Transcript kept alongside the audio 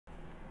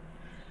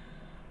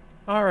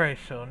Alright,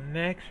 so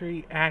next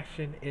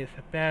reaction is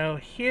Battle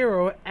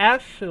Hero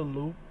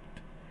Absolute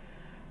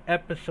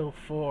Episode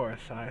 4.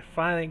 So I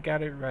finally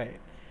got it right.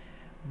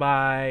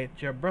 By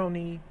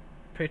Jabroni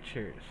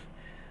Pictures.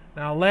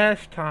 Now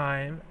last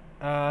time,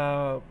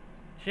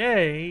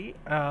 Jay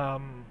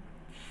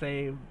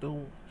saved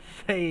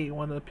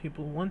one of the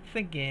people once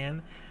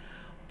again,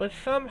 but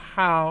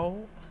somehow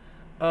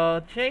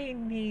Jay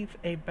needs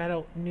a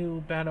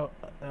new battle.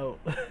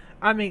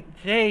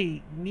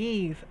 Jay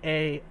needs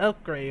a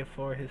upgrade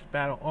for his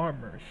battle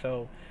armor.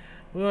 So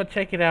we're gonna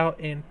check it out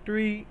in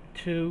 3,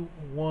 2,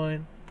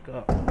 1,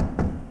 go.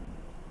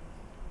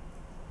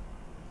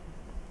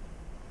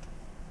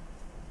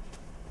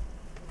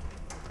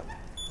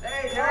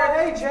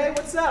 Hey Jay,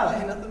 what's up?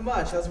 Hey, nothing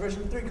much. How's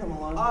version 3 coming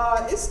along?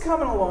 It's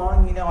coming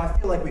along. You know, I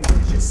feel like we'd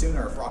finish it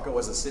sooner if Rocco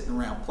wasn't sitting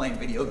around playing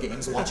video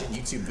games, watching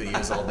YouTube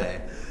videos all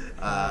day.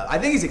 I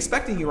think he's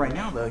expecting you right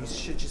now, though. You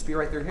should just be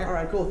right there here. All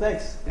right, cool.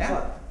 Thanks.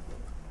 Yeah.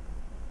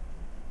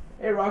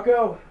 Hey,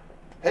 Rocco.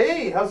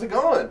 Hey, how's it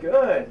going?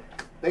 Good.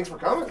 Thanks for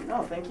coming.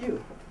 No, thank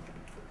you.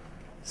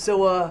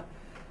 So,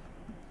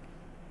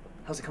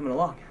 how's it coming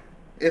along?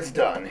 It's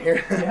done.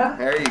 Here. Yeah?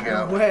 There you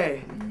go. No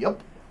way.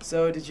 Yep.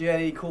 So, did you get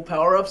any cool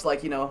power-ups,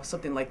 like, you know,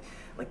 something like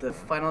the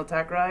final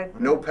attack ride?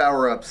 No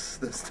power-ups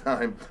this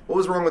time. What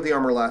was wrong with the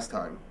armor last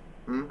time?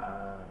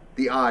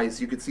 The eyes.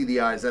 You could see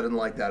the eyes. I didn't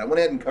like that. I went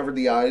ahead and covered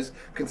the eyes.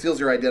 Conceals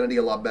your identity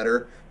a lot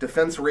better.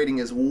 Defense rating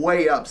is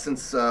way up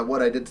since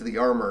what I did to the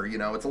armor. You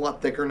know, it's a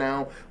lot thicker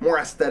now. More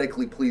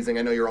aesthetically pleasing.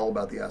 I know you're all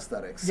about the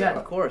aesthetics. Yeah, so.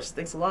 of course.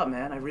 Thanks a lot,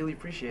 man. I really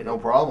appreciate it. No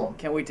problem.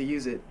 Can't wait to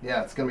use it.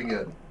 Yeah, it's going to be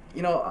good.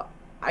 You know,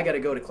 I gotta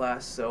go to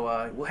class,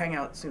 so we'll hang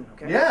out soon,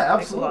 okay? Yeah,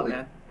 absolutely.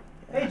 Thanks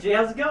a lot, man. Hey Jay,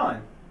 how's it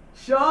going?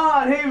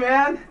 Sean, hey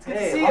man, it's good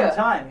to see long you.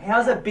 time. Hey,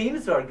 how's that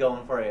beam sword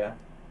going for you?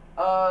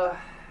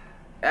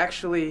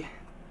 Actually,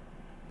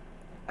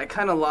 I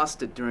kind of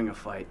lost it during a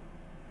fight.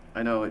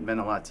 I know it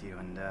meant a lot to you,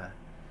 and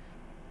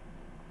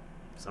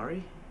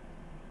sorry.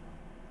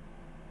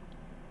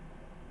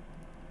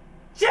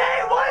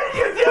 Jay, why did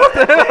you do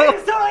the beam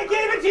sword? I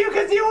gave it to you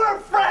because you were a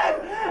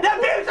friend. That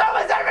beam sword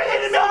was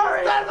everything to me.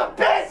 Sorry. Son of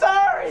a bitch.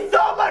 Sorry.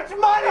 So much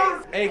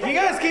money. Hey, can you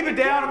guys keep it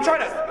down? I'm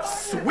trying to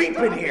sweep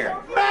in here.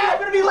 Man, I'm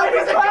gonna be late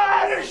for the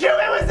gun to shoot.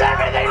 It was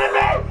everything to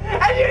me,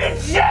 and you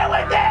didn't share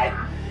with it.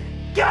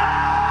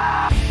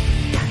 God.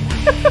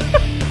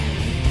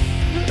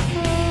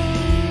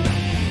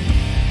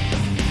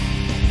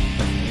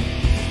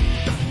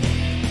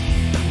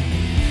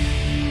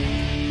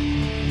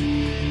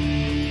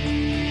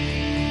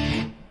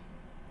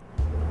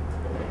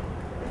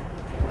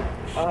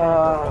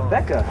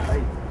 Becca,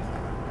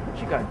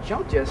 you got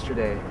jumped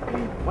yesterday.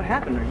 Hey, what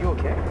happened? Are you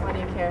okay? Why do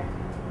you care?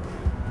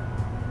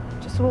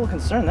 Just a little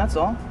concerned, that's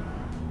all.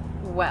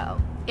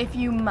 Well, if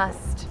you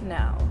must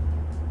know,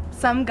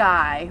 some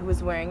guy who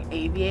was wearing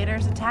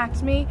aviators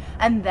attacked me,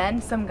 and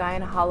then some guy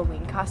in a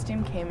Halloween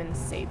costume came and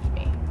saved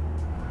me.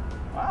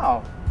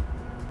 Wow.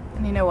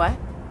 And you know what?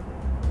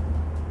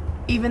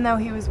 Even though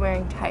he was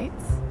wearing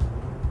tights,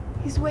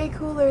 he's way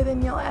cooler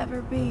than you'll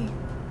ever be.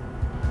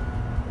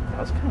 That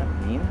was kind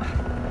of mean.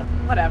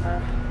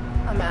 Whatever.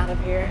 I'm out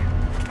of here.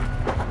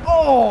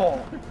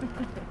 Oh!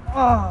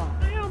 Oh!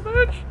 Damn,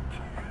 bitch.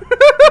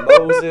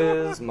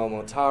 Moses,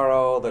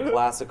 Momotaro, the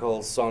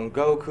classical Son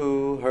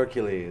Goku,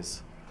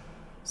 Hercules.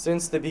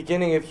 Since the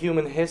beginning of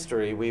human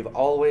history, we've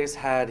always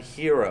had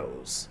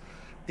heroes.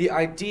 The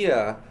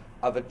idea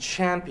of a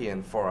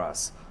champion for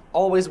us,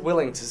 always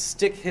willing to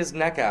stick his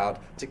neck out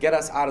to get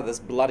us out of this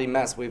bloody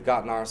mess we've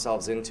gotten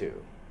ourselves into.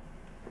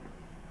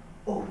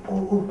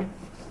 Hold,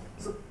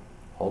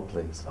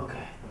 please.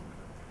 Okay.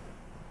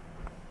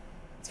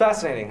 It's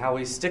fascinating how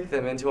we stick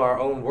them into our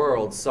own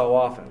worlds so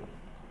often,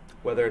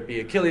 whether it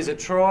be Achilles at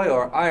Troy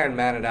or Iron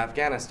Man at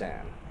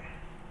Afghanistan.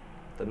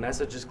 The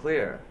message is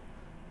clear.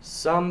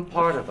 Some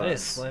part of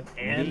us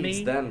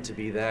needs them to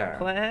be there.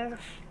 Class.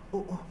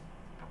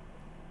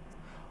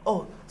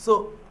 Oh,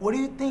 so what do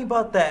you think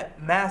about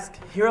that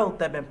masked hero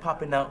that's been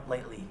popping out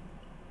lately?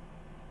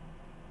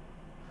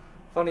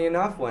 Funny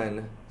enough,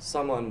 when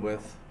someone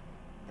with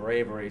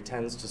bravery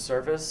tends to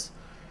surface,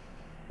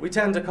 we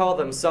tend to call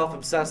them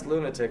self-obsessed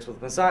lunatics with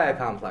messiah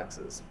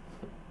complexes.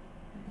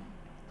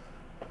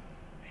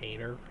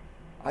 Hater.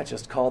 I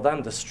just call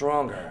them the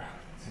stronger.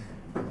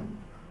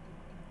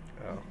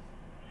 Oh.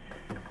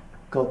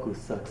 Goku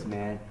sucks,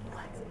 man.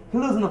 He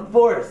lives in the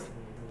forest.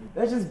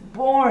 That's just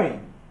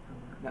boring.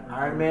 Now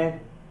Iron Man,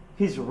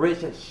 he's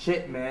rich as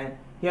shit, man.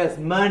 He has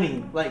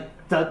money like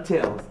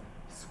DuckTales.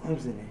 He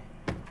swims in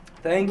it.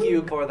 Thank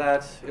you for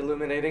that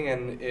illuminating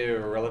and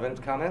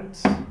irrelevant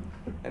comment.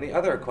 Any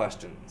other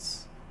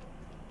questions?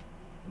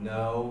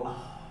 No.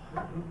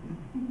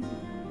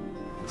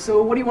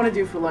 So, what do you want to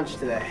do for lunch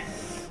today?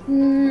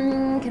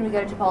 Can we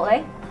go to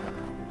Chipotle?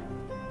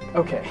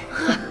 Okay.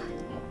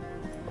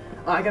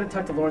 I gotta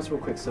talk to Lawrence real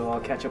quick, so I'll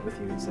catch up with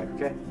you in a sec,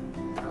 okay?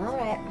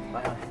 Alright.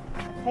 Bye.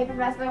 Hey,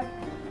 Professor.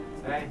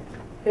 Hey.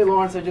 Hey,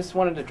 Lawrence, I just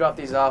wanted to drop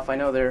these off. I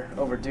know they're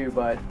overdue,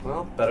 but...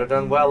 Well, better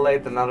done well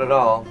late than not at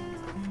all.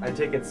 I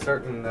take it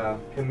certain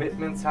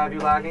commitments have you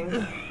lagging?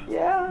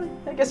 Yeah,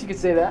 I guess you could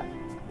say that.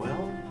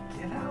 Well,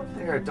 get out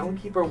there. Don't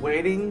keep her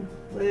waiting.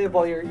 Live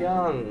while you're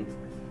young.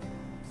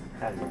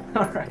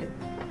 Alright.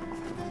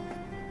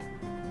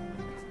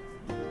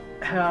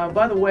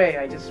 By the way,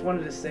 I just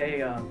wanted to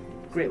say,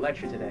 great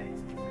lecture today.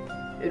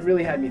 It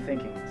really had me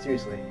thinking,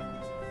 seriously.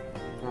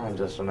 I'm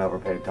just an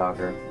overpaid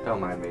talker. Don't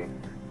mind me.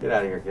 Get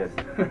out of here, kid.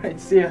 Alright,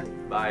 see ya.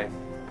 Bye.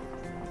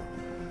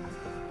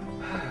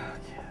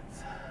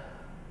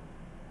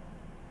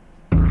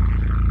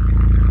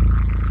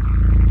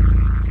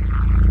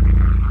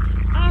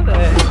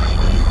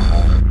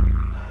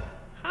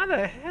 How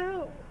the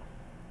hell?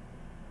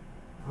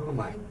 Oh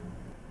my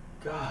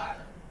god.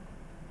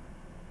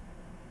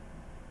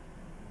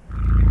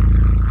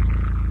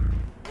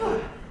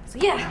 So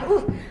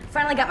yeah,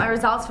 finally got my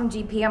results from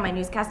GP on my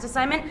newscast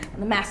assignment on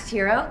The Masked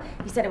Hero.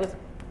 He said it was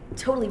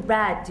totally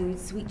rad, dude.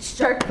 Sweet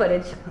shark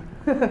footage.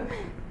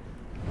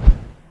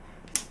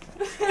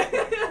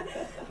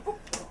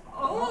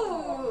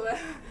 Oh.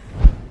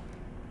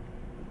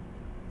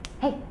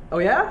 Hey. Oh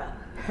yeah?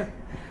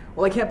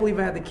 Well, I can't believe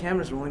I had the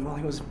cameras rolling while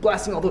he was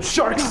blasting all those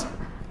sharks.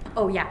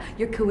 Oh yeah,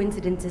 your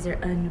coincidences are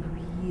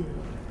unreal.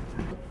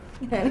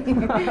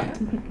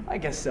 I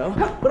guess so.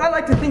 But I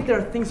like to think there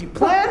are things you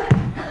plan,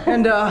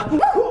 and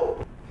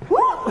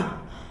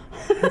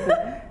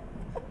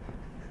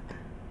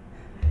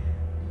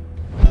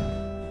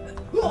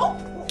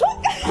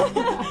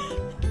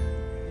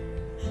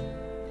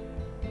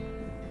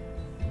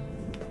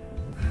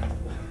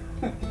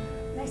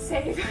Nice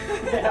save.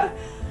 yeah.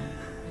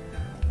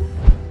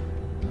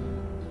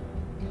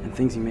 And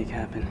things you make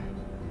happen.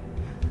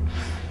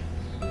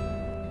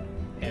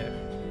 Yeah.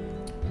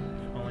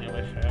 Only I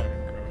wish I had a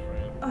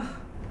girlfriend. Oh,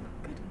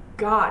 good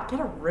God, get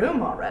a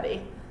room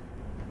already.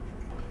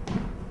 I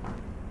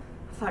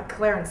thought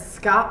Claire and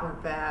Scott were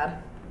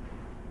bad.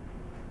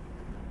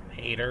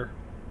 Hater.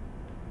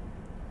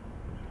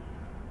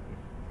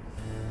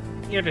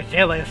 You're just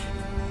jealous.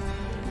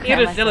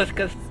 You're just jealous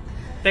because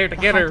they're The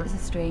together. heart is a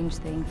strange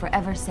thing,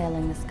 forever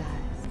sailing the skies.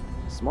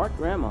 Smart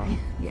grandma.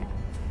 Yeah.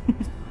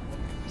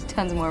 There's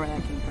tons more where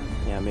that came from.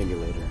 Yeah, maybe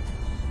later.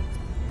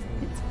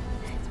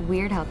 It's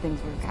weird how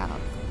things work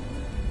out.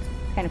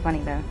 Kind of funny,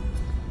 though.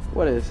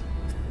 What is?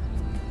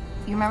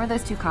 You remember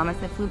those two comets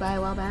that flew by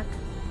a while back?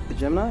 The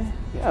Gemini?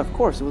 Yeah, of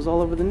course. It was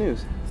all over the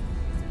news.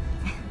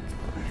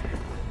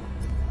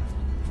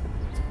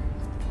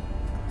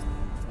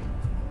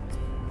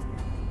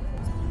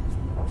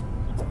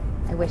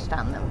 I wished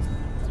on them.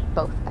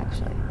 Both,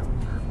 actually.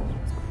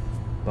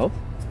 Both?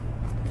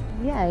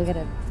 Yeah, you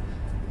gotta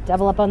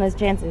double up on those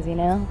chances, you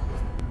know?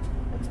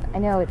 I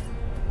know it's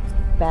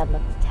bad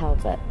luck to tell,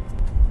 but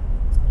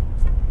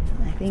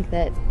I think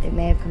that it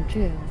may have come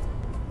true.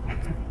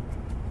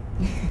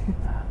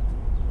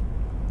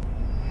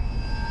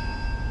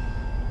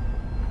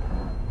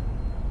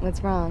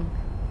 What's wrong?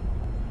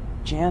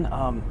 Jan,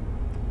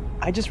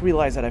 I just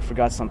realized that I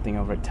forgot something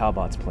over at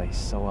Talbot's place,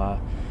 so,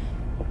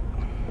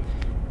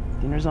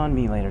 dinner's on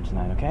me later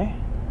tonight, okay?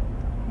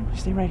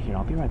 Stay right here,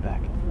 I'll be right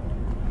back.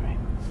 All right.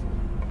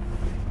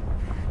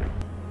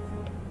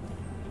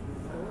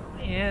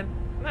 Man,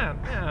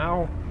 not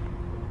now.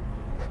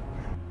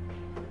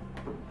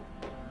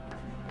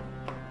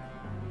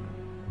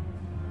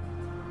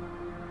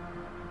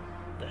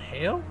 The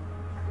hell?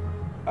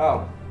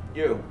 Oh,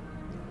 you.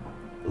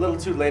 A little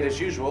too late as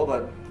usual,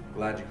 but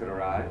glad you could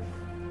arrive.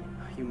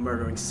 You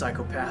murdering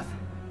psychopath.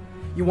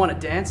 You want to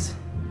dance?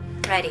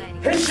 Ready.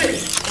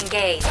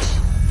 Engage.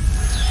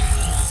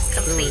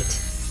 Complete.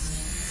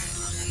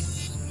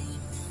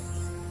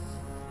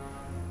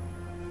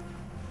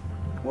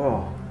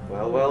 Whoa.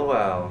 Well, well,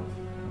 well.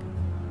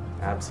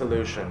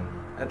 Absolution.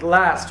 At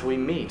last we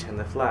meet in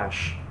the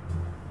flesh.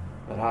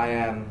 But I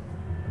am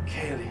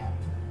Kalian,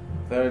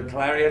 3rd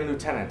Clarion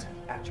Lieutenant,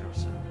 at your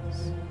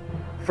service.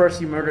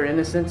 First you murder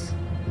innocents,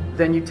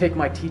 then you take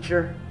my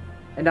teacher,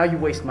 and now you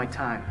waste my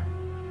time.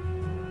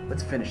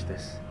 Let's finish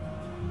this.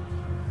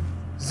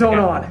 Zone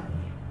on!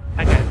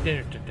 I got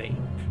dinner to date.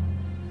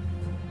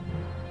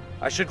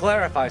 I should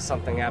clarify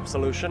something,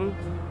 Absolution.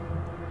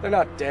 They're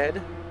not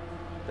dead.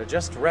 They're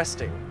just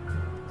resting.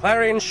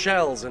 Clarion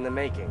shells in the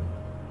making.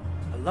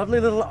 A lovely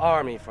little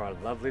army for a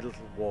lovely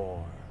little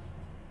war.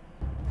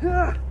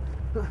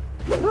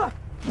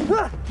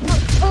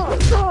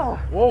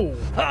 Whoa.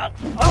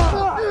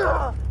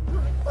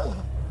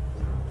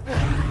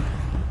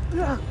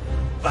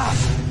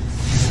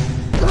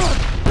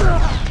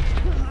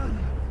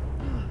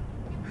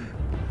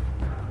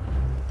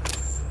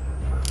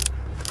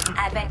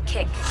 Advent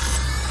kick.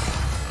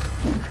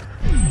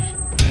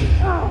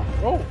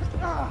 Whoa.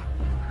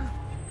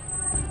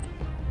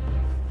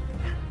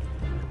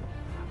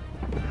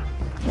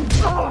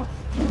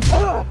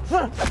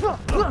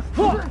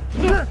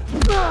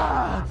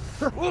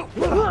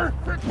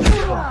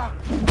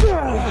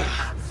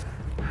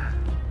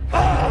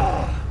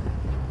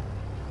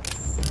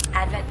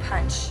 Advent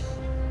punch.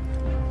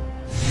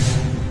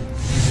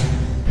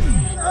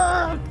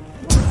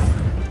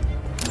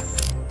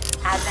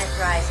 Advent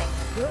rising.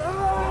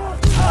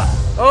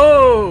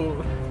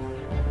 Oh!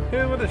 Hit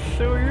him with the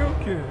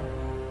Shoryuken.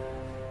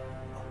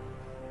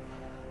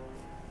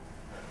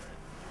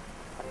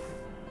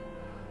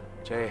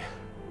 Jay,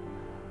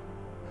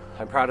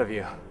 I'm proud of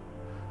you.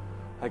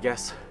 I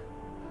guess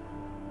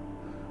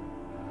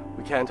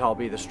we can't all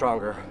be the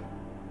stronger.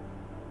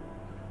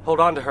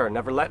 Hold on to her,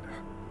 never let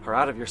her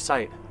out of your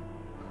sight.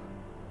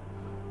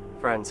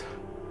 Friends,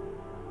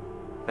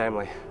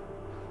 family,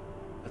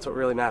 that's what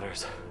really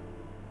matters.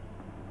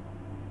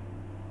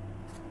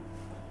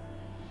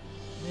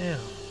 Yeah.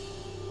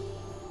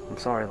 I'm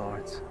sorry,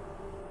 Lawrence.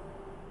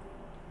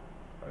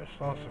 First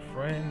lost a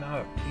friend, not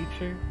a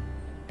teacher.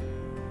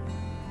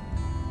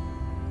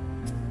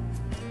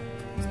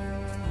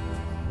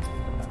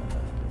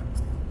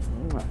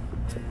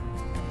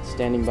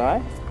 Standing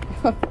by?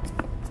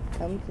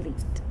 Complete.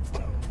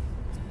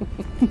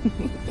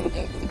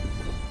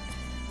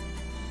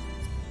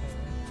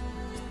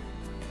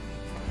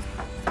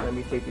 Let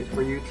me take these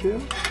for you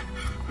too.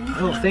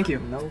 Oh, thank you.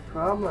 No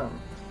problem.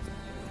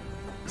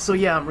 So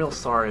yeah, I'm real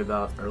sorry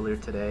about earlier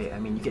today. I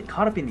mean, you get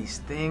caught up in these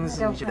things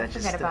and Don't you should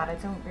just forget about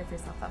it. Don't rip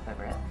yourself up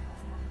over it.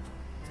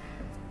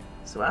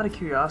 So out of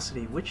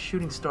curiosity, which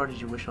shooting star did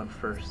you wish on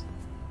first?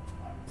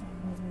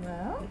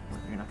 Well,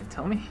 You're not gonna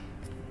tell me?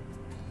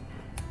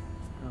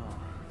 Oh.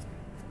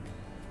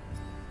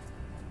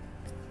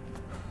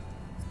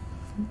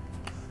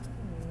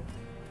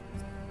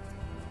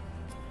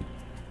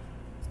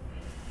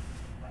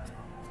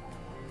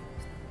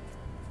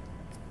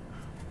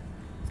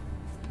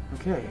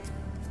 Okay.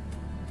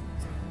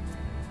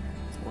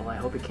 Well, I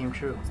hope it came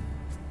true.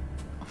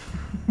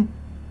 Fully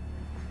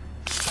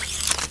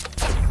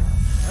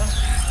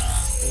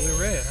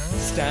red, huh?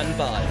 Stand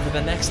by for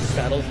the next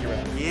battle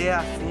hero. Yeah,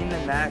 I've seen the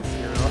Max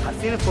Hero. I've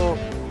seen it for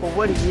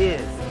what he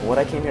is. What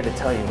I came here to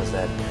tell you was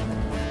that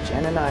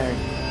Jen and I are...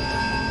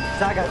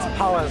 Sagat's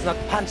power is not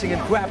punching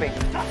and grabbing,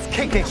 it's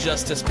kicking.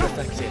 Justice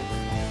perfected.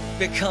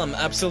 Become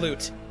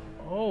absolute.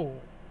 Oh.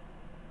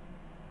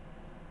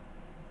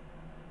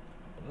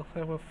 Looks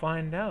like we'll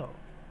find out.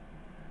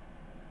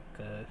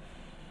 Cause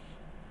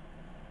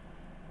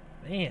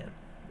man,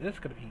 this is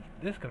gonna be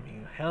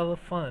hella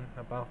fun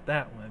about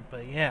that one.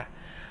 But yeah.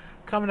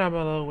 Comment down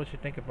below what you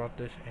think about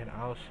this, and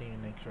I'll see you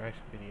in the next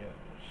videos.